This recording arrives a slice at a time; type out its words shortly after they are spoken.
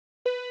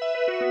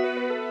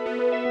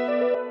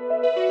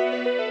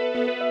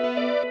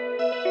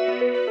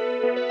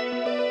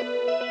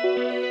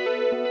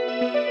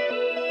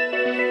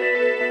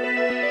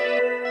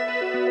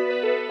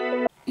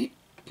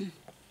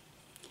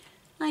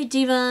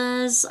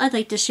Divas! I'd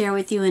like to share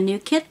with you a new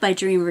kit by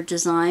Dreamer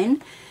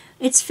Design.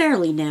 It's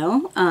fairly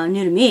new,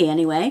 new to me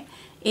anyway.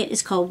 It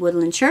is called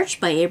Woodland Church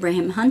by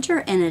Abraham Hunter,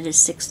 and it is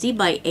 60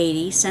 by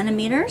 80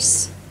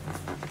 centimeters.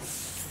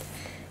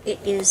 It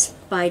is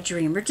by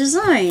Dreamer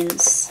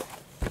Designs.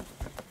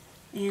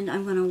 And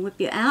I'm going to whip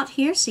you out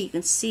here so you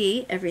can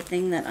see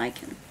everything that I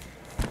can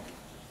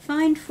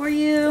find for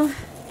you.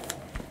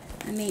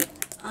 Let me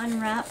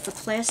unwrap the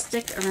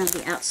plastic around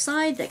the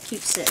outside that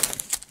keeps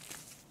it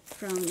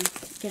from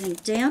getting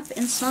damp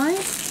inside.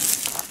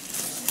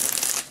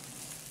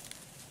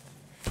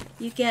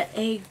 You get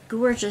a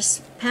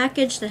gorgeous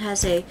package that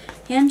has a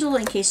handle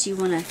in case you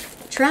want to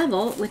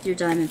travel with your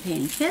diamond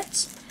painting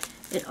kit.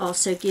 It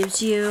also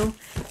gives you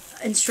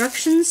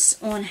instructions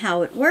on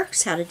how it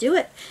works, how to do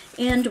it,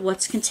 and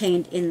what's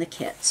contained in the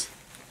kit.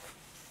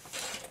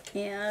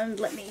 And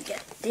let me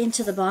get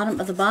into the bottom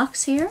of the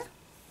box here.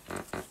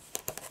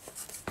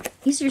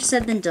 Easier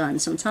said than done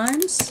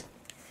sometimes.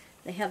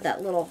 They have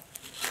that little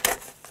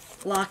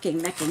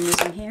locking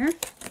mechanism here.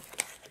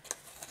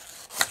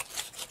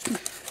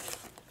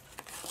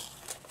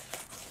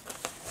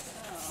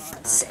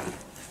 Let's see.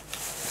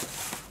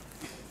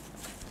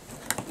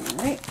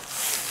 Alright.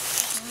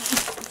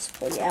 Let's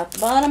pull you out the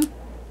bottom.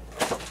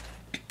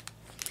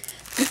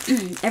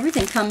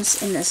 Everything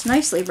comes in this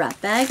nicely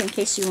wrapped bag in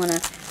case you want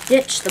to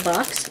ditch the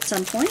box at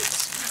some point.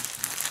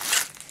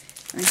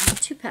 I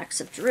have 2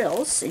 packs of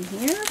drills in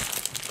here.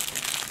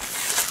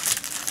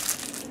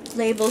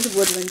 Labeled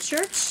Woodland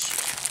Church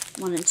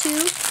 1 and 2.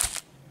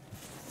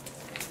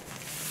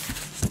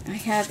 I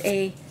have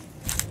a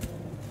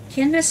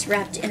canvas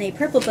wrapped in a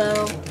purple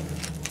bow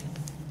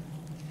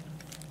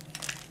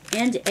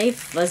and a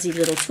fuzzy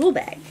little tool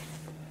bag.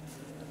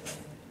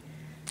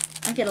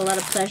 I get a lot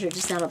of pleasure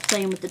just out of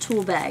playing with the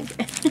tool bag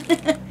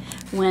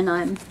when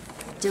I'm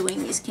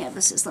doing these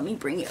canvases. Let me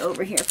bring you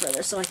over here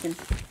further so I can,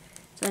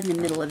 so I'm in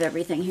the middle of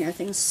everything here.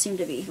 Things seem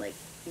to be like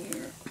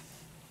here.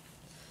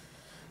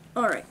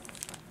 Alright.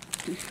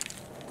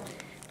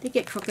 They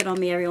get crooked on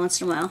me every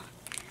once in a while.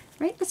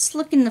 Right, let's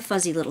look in the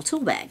fuzzy little tool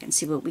bag and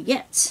see what we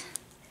get.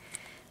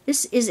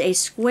 This is a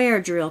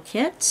square drill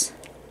kit.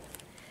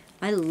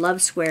 I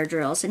love square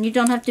drills, and you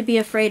don't have to be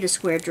afraid of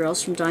square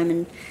drills from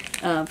Dreamer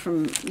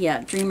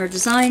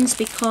Designs,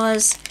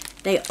 because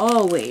they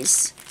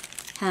always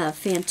have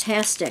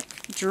fantastic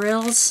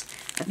drills.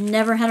 I've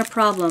never had a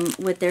problem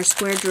with their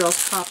square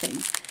drills popping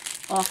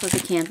off of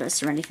the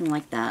canvas or anything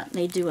like that.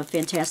 They do a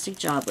fantastic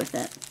job with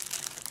it.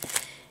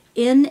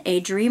 In a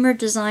Dreamer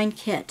Design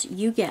kit,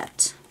 you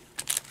get,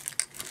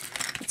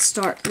 let's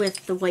start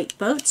with the white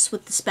boats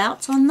with the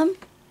spouts on them,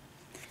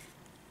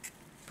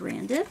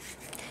 branded.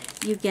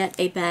 You get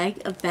a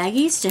bag of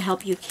baggies to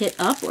help you kit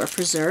up or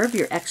preserve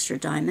your extra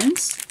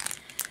diamonds.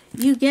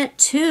 You get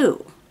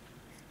 2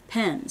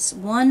 pens,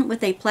 one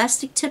with a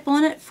plastic tip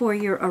on it for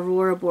your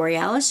Aurora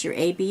Borealis, your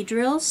AB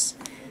drills,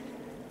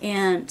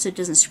 and so it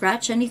doesn't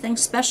scratch anything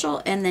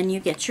special, and then you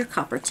get your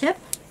copper tip.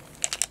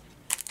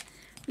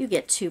 You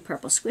get 2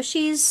 purple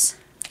squishies.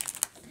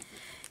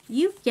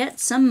 You get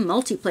some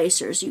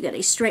multi-placers. You get a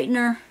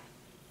straightener,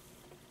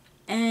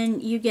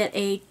 and you get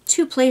a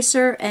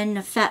 2-placer and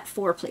a fat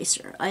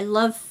 4-placer. I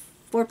love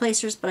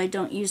 4-placers, but I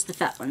don't use the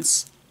fat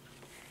ones.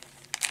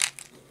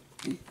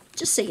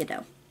 Just so you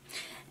know.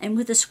 And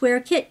with the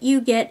square kit,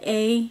 you get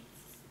a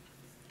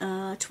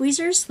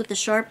tweezers with the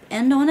sharp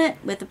end on it,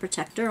 with a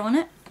protector on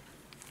it.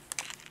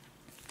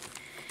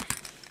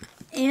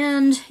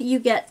 And you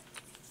get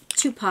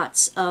 2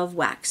 pots of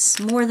wax.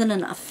 More than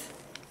enough.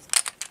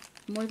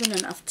 More than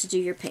enough to do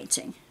your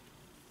painting.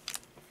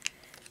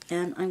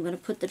 And I'm going to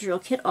put the drill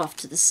kit off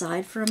to the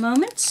side for a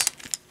moment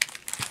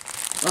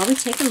while we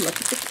take a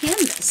look at the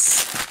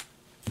canvas.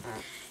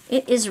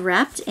 It is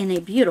wrapped in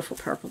a beautiful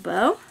purple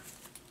bow.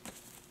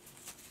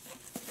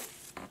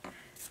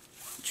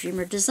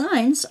 Dreamer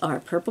Designs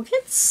are purple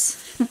kits.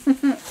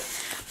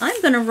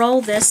 I'm going to roll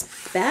this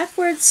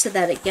backwards so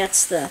that it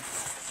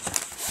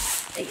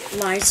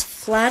lies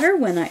flatter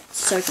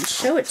so I can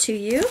show it to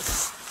you.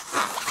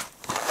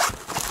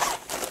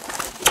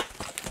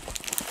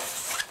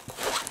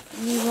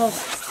 You will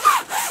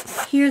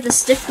hear the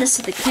stiffness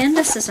of the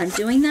canvas as I'm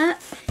doing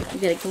that. You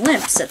get a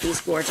glimpse at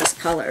these gorgeous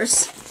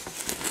colors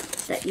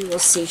that you will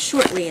see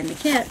shortly in the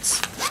kit.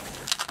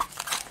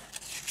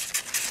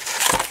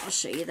 I'll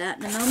show you that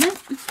in a moment.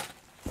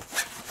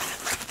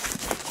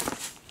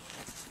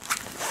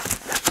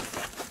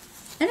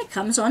 And it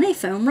comes on a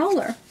foam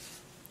roller,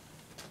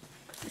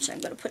 which I'm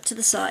going to put to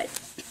the side.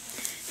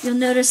 You'll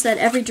notice that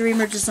every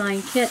Dreamer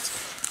Design kit,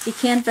 the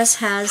canvas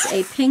has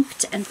a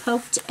pinked and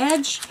poked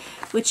edge,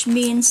 which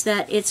means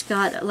that it's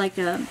got like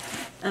a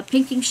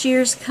pinking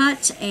shears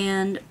cut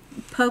and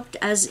poked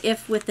as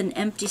if with an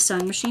empty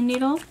sewing machine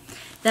needle.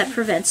 That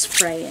prevents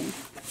fraying.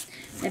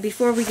 Now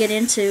before we get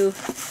into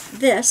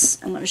this,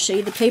 I'm going to show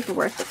you the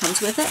paperwork that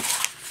comes with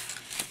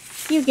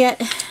it. You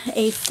get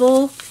a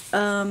full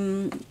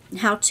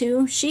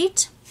how-to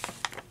sheet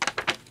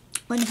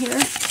on here,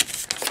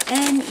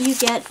 and you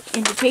get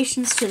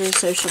invitations to their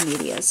social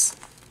medias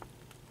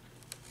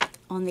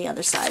on the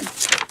other side.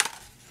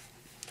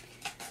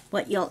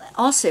 What you'll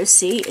also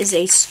see is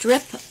a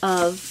strip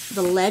of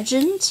the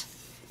legend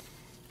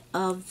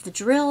of the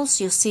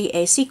drills. You'll see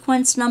a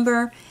sequence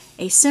number,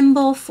 a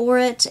symbol for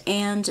it,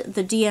 and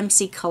the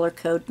DMC color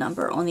code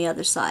number on the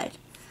other side.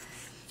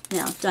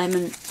 Now,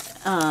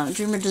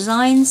 Dreamer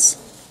Designs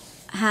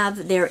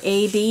have their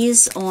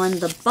ABs on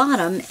the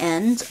bottom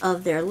end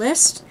of their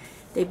list.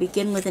 They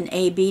begin with an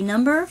AB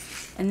number,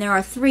 and there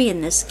are 3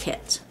 in this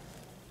kit.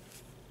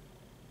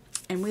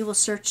 And we will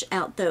search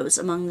out those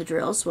among the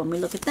drills when we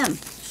look at them.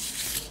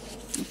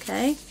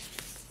 Okay?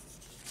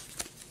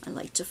 I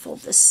like to fold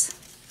this.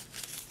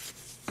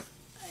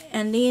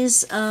 And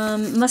these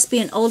must be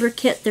an older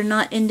kit. They're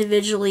not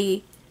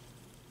individually,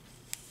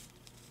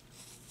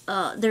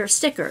 they're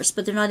stickers,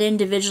 but they're not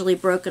individually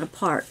broken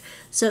apart.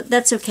 So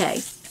that's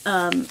okay.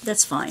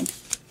 That's fine.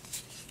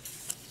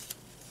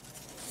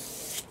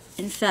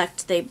 In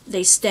fact,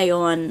 they stay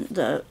on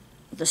the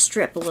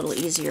strip a little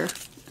easier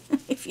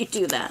if you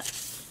do that.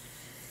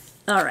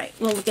 All right,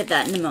 we'll look at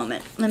that in a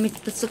moment.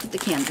 Let's look at the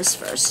canvas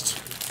first.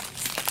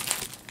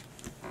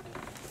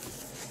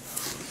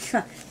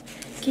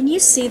 Can you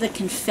see the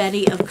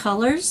confetti of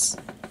colors?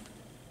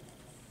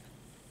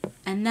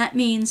 And that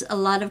means a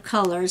lot of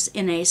colors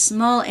in a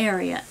small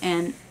area,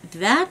 and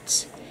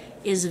that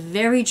is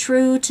very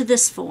true to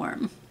this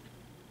form.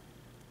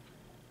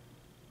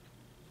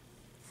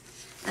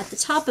 At the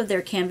top of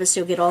their canvas,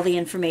 you'll get all the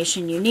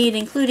information you need,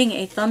 including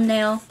a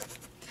thumbnail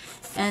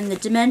and the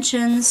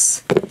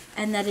dimensions,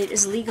 and that it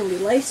is legally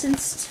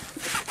licensed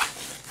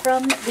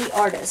from the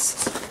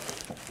artist.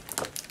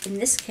 In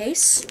this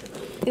case,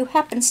 who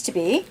happens to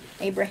be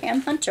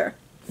Abraham Hunter.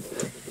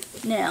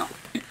 Now,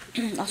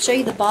 I'll show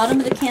you the bottom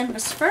of the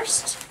canvas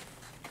first.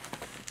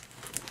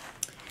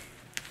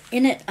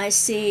 In it, I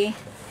see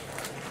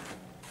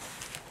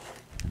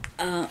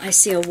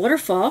a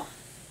waterfall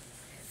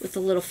with a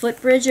little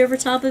footbridge over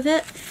top of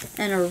it,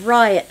 and a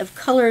riot of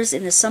colors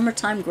in the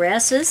summertime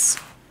grasses.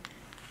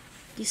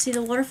 Do you see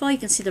the waterfall? You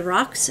can see the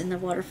rocks in the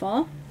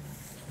waterfall.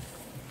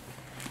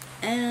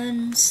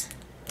 And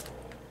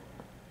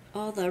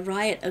all the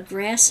riot of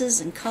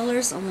grasses and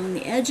colors along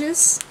the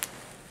edges.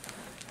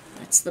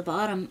 That's the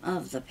bottom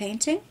of the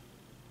painting.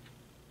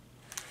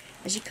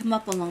 As you come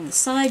up along the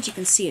side, you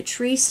can see a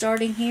tree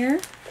starting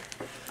here.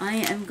 I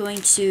am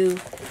going to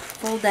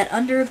fold that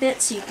under a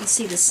bit so you can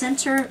see the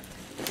center.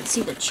 You can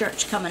see the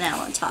church coming out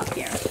on top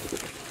here.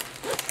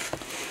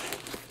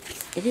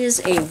 It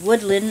is a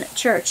Woodland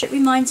church. It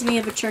reminds me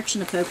of a church in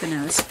the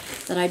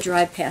Poconos that I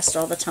drive past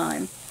all the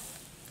time.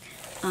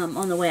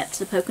 On the way up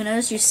to the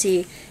Poconos, you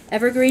see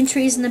evergreen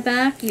trees in the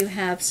back. You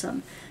have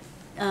some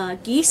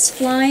geese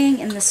flying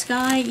in the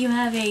sky. You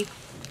have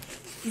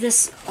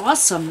this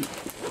awesome,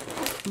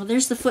 well,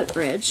 there's the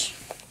footbridge.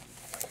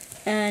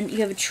 And you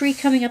have a tree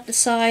coming up the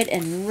side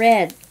and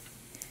red,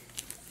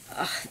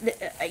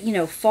 you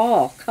know,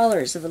 fall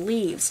colors of the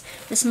leaves.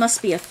 This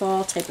must be a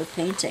fall type of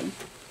painting.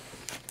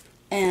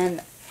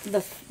 And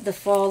the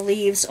fall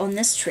leaves on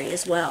this tree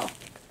as well.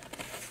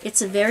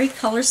 It's a very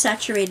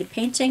color-saturated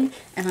painting,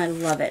 and I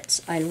love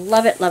it. I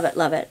love it, love it,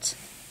 love it.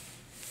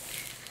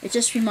 It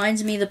just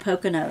reminds me of the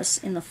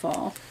Poconos in the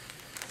fall.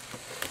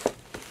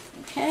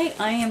 Okay,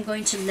 I am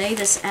going to lay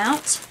this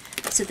out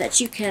so that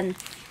you can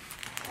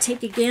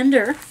take a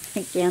gander.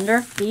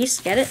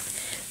 Geese, get it?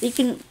 You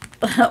can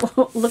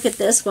look at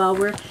this while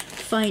we're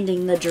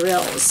finding the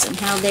drills and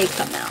how they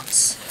come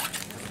out.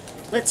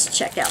 Let's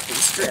check out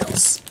these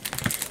drills.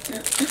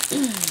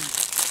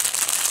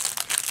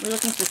 We're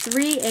looking for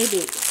 3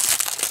 ABs.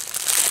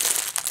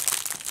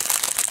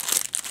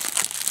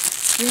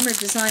 Dreamer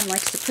Design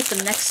likes to put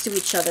them next to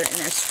each other in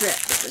their strip,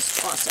 which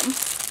is awesome.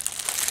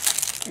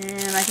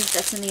 And I think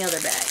that's in the other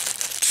bag,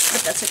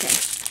 but that's okay.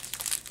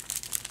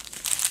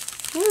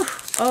 Whew.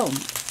 Oh,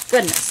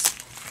 goodness.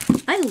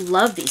 I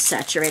love these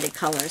saturated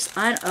colors.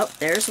 Oh,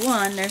 there's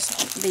one. There's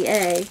the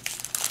A.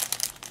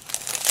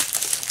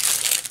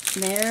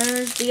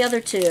 There's the other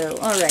 2.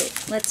 All right,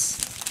 let's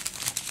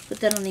put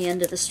that on the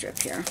end of the strip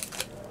here.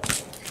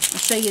 I'll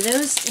show you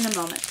those in a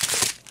moment.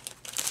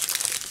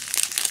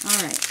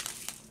 All right.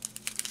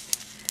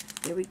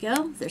 Here we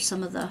go. There's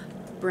some of the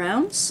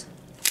browns.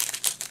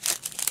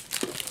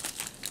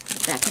 Put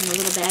it back in the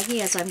little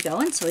baggie as I'm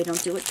going so we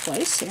don't do it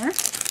twice here.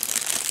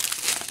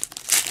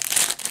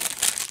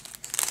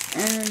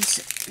 And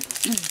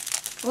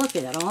look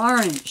at that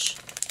orange.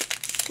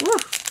 Woo.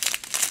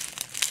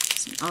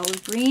 Some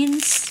olive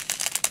greens.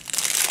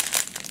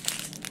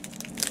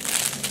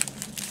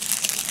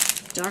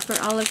 Darker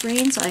olive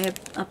greens. I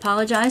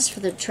apologize for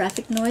the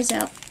traffic noise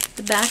out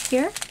the back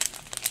here.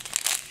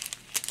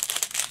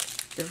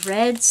 The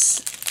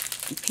reds,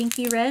 and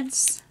pinky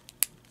reds.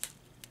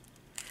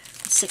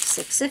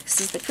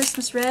 666 is the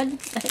Christmas red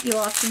that you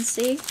often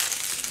see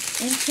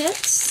in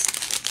kits.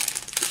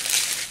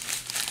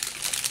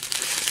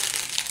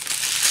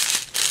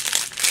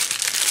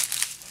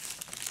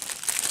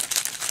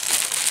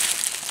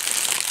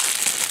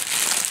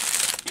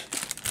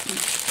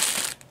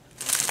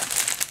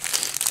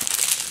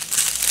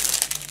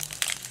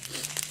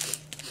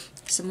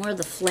 Some more of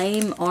the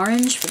flame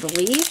orange for the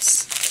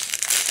leaves.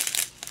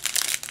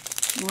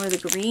 More of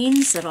the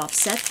greens that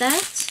offset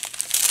that.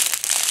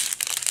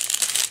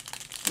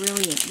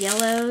 Brilliant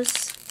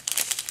yellows.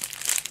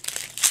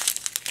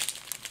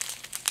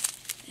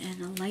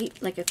 And a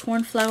light, like a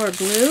cornflower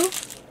blue.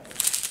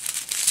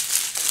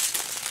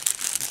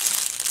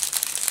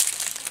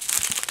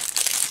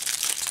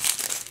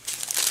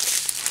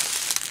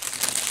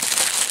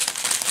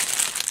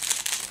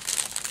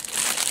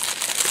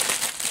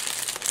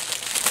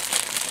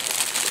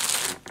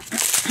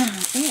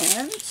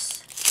 And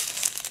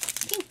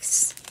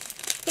pinks.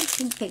 Pink,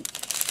 pink, pink.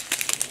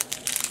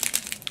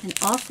 An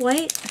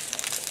off-white.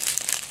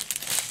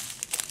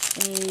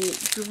 A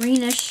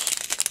greenish,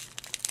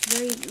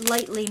 very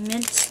lightly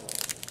mint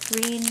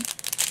green.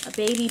 A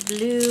baby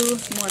blue.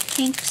 More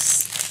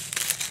pinks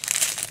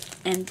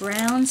and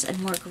browns and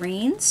more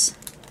greens.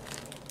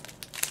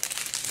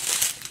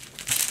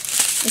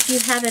 If you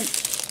haven't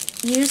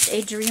used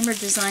a Dreamer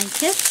Design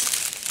Kit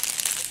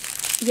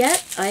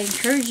yet, I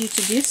encourage you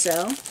to do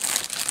so.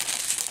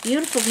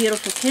 Beautiful,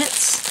 beautiful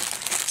kits,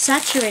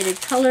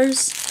 saturated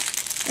colors,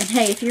 and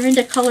hey, if you're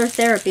into color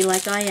therapy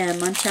like I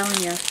am, I'm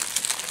telling you,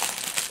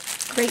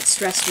 great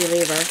stress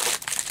reliever.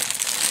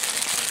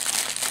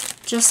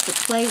 Just the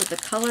play with the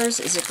colors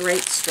is a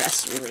great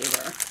stress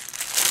reliever.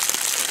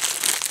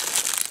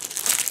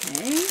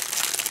 Okay.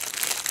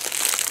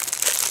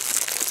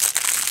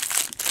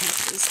 Pack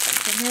these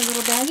back in their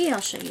little baggie.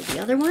 I'll show you the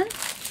other one.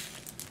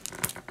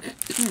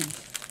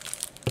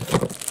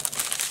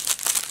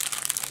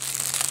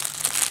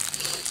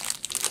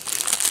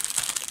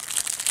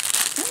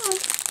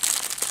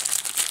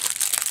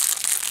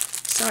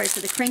 Sorry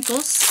for the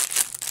crinkles.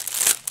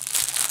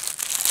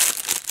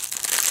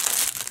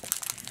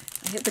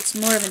 I hope it's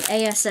more of an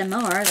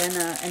ASMR than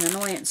an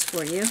annoyance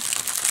for you.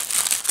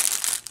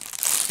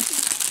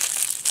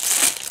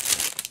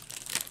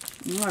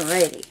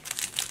 Alrighty.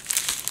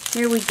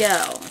 Here we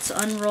go. Let's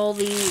unroll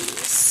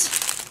these.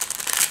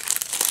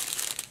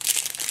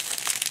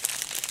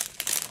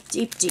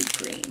 Deep, deep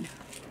green.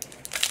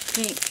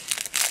 Pink.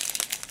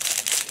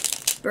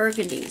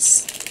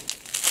 Burgundies.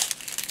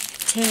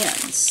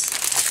 Tans.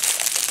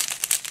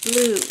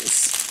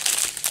 Blues.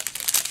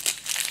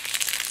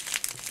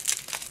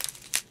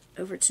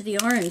 Over to the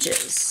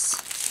oranges.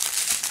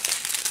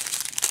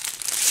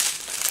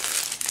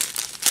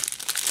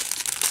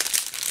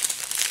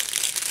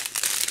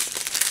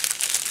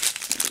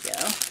 There we go.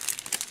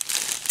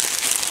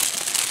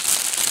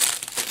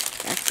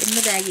 Back in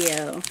the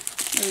baggie-o.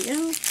 There we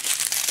go.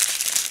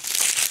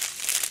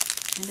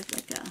 Kind of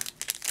like a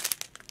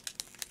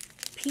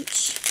peach.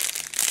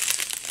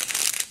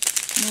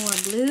 More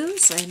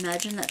blues. I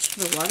imagine that's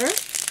for the water.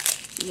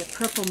 We have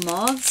purple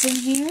mauves in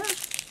here.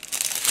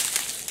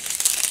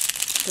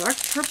 Dark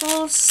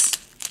purples.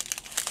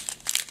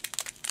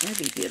 That'd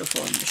be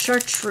beautiful. And the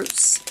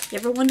chartreuse. You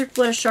ever wondered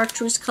what a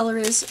chartreuse color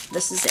is?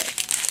 This is it.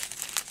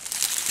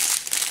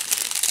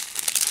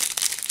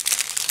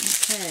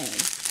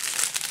 Okay.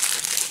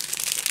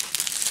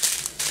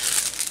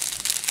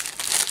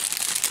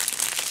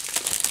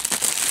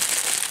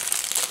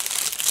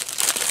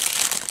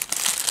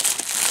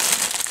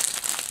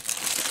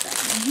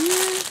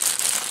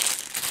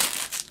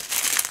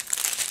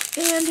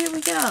 And here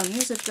we go.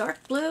 Here's a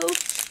dark blue,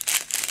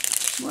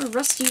 more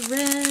rusty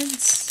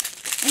reds,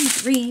 and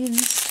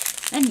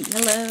greens, and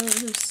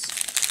yellows,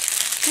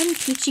 and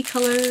peachy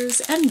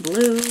colors, and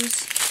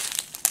blues.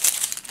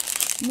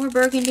 More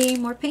burgundy,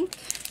 more pink.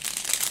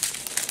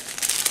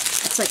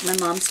 That's like my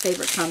mom's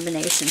favorite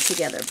combination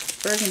together,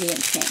 burgundy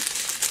and pink.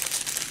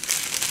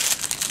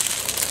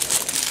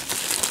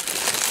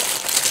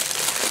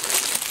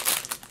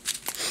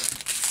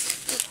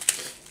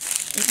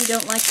 If you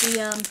don't like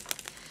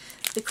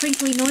the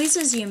crinkly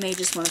noises, you may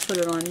just want to put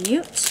it on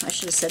mute. I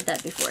should have said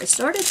that before I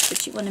started,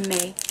 but you may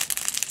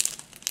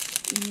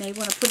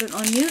want to put it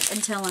on mute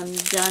until I'm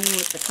done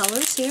with the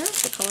colors here,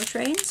 the color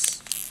trains.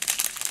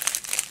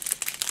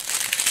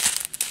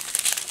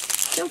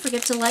 Don't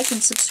forget to like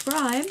and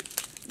subscribe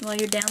while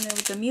you're down there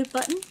with the mute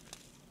button.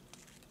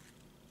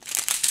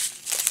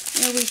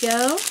 There we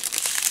go.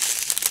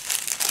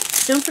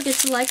 Don't forget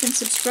to like and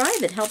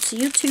subscribe. It helps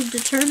YouTube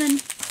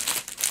determine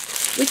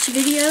which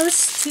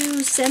videos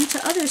to send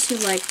to others who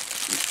like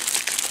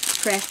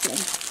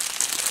crafting.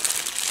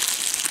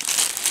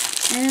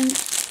 And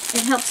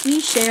it helps me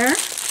share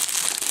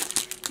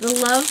the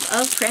love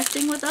of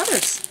crafting with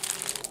others.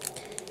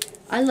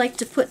 I like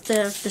to put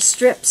the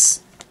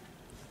strips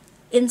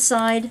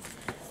inside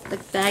the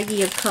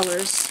baggie of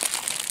colors.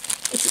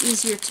 It's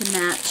easier to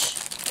match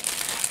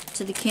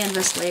to the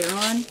canvas later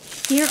on.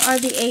 Here are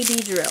the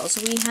AB drills.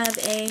 We have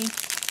a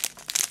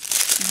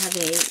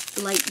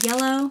light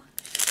yellow,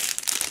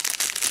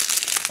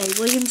 a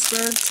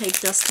Williamsburg Take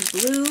Dusty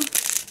Blue,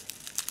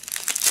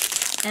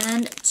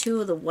 and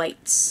two of the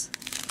whites.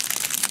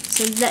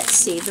 So let's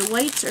see, the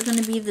whites are going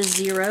to be the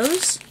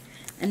zeros,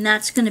 and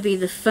that's going to be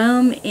the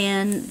foam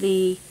in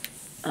the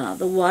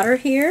water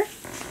here.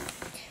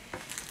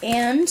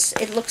 And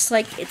it looks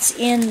like it's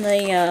in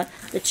the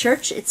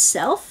church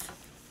itself,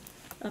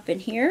 up in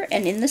here,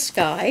 and in the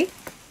sky.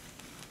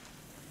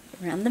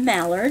 around the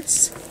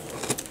mallards.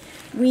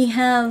 We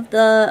have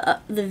the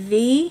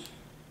V,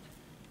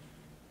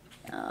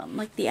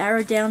 like the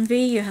arrow down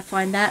V. You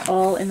find that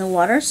all in the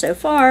water so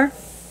far.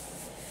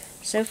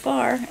 So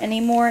far. Any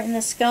more in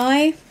the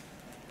sky?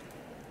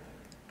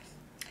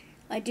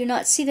 I do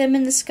not see them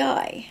in the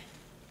sky.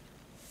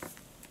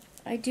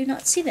 I do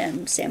not see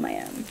them, Sam I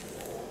Am.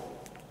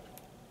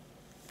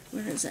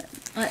 Where is it?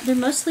 They're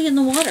mostly in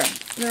the water.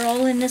 They're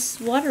all in this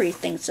watery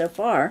thing so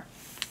far.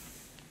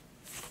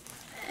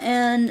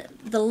 And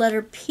the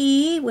letter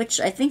P, which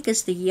I think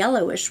is the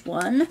yellowish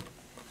one.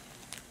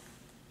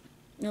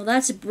 No,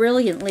 that's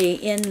brilliantly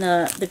in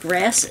the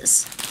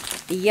grasses.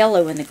 The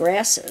yellow in the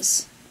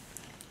grasses.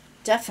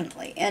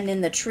 Definitely. And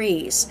in the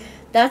trees.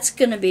 That's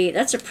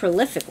a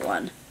prolific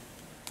one.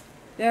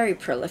 Very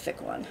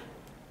prolific one.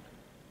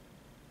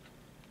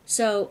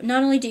 So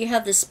not only do you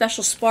have this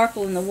special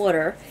sparkle in the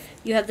water,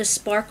 you have the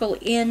sparkle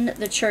in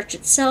the church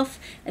itself,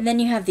 and then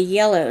you have the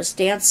yellows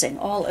dancing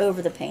all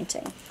over the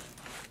painting.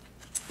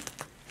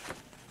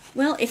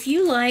 Well, if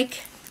you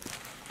like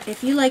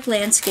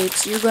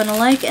landscapes, you're going to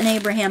like an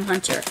Abraham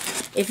Hunter.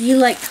 If you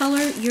like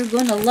color, you're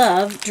going to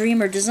love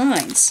Dreamer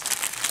Designs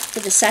for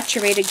the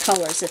saturated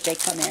colors that they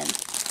come in.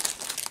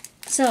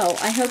 So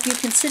I hope you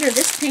consider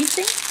this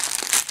painting,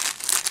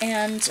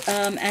 and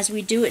as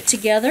we do it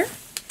together,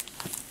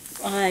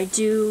 I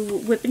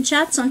do Whip and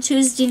Chats on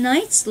Tuesday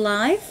nights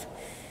live,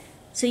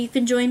 so you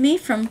can join me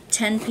from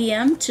 10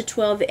 p.m. to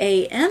 12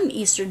 a.m.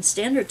 Eastern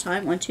Standard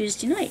Time on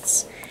Tuesday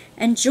nights,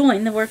 and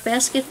join the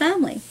Workbasket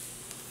family.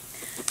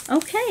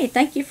 Okay,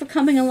 thank you for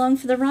coming along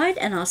for the ride,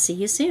 and I'll see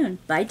you soon.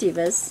 Bye,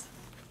 Divas.